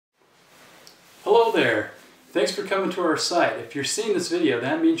Hello there. Thanks for coming to our site. If you're seeing this video,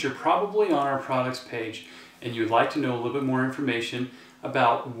 that means you're probably on our products page and you'd like to know a little bit more information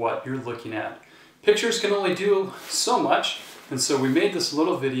about what you're looking at. Pictures can only do so much, and so we made this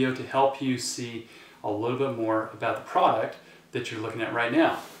little video to help you see a little bit more about the product that you're looking at right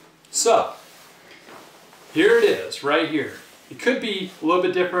now. So, here it is, right here. It could be a little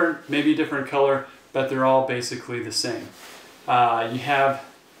bit different, maybe a different color, but they're all basically the same. You have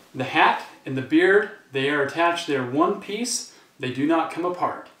the hat and the beard. They are attached. They're one piece. They do not come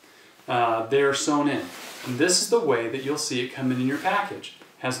apart. They are sewn in. And this is the way that you'll see it coming in your package.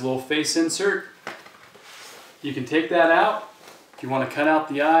 It has a little face insert. You can take that out. If you want to cut out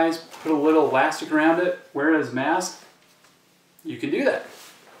the eyes, put a little elastic around it, wear it as a mask, you can do that.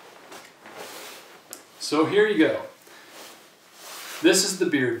 So here you go. This is the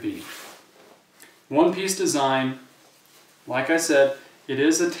beard beanie. One piece design. Like I said, it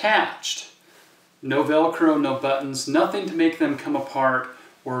is attached. No Velcro, no buttons, nothing to make them come apart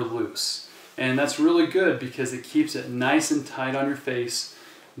or loose. And that's really good because it keeps it nice and tight on your face,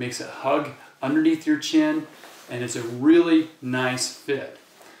 makes it hug underneath your chin, and it's a really nice fit.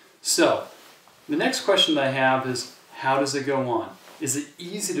 So, the next question that I have is, how does it go on? Is it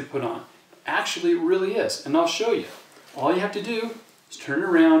easy to put on? Actually, it really is, and I'll show you. All you have to do is turn it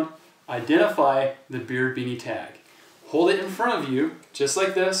around, identify the beard beanie tag. Hold it in front of you, just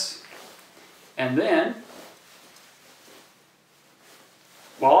like this, and then,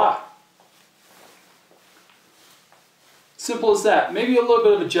 voila. Simple as that. Maybe a little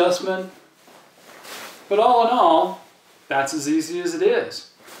bit of adjustment, but all in all, that's as easy as it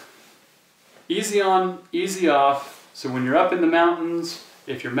is. Easy on, easy off, so when you're up in the mountains,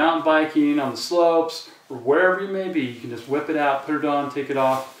 if you're mountain biking on the slopes, or wherever you may be, you can just whip it out, put it on, take it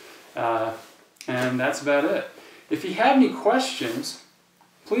off, and that's about it. If you have any questions,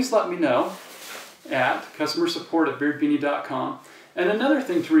 please let me know at customersupport@beardbeanie.com. And another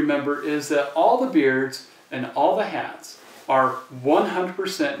thing to remember is that all the beards and all the hats are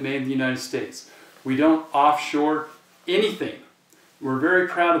 100% made in the United States. We don't offshore anything. We're very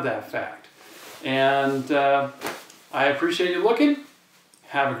proud of that fact. And I appreciate you looking.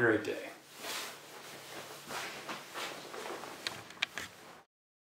 Have a great day.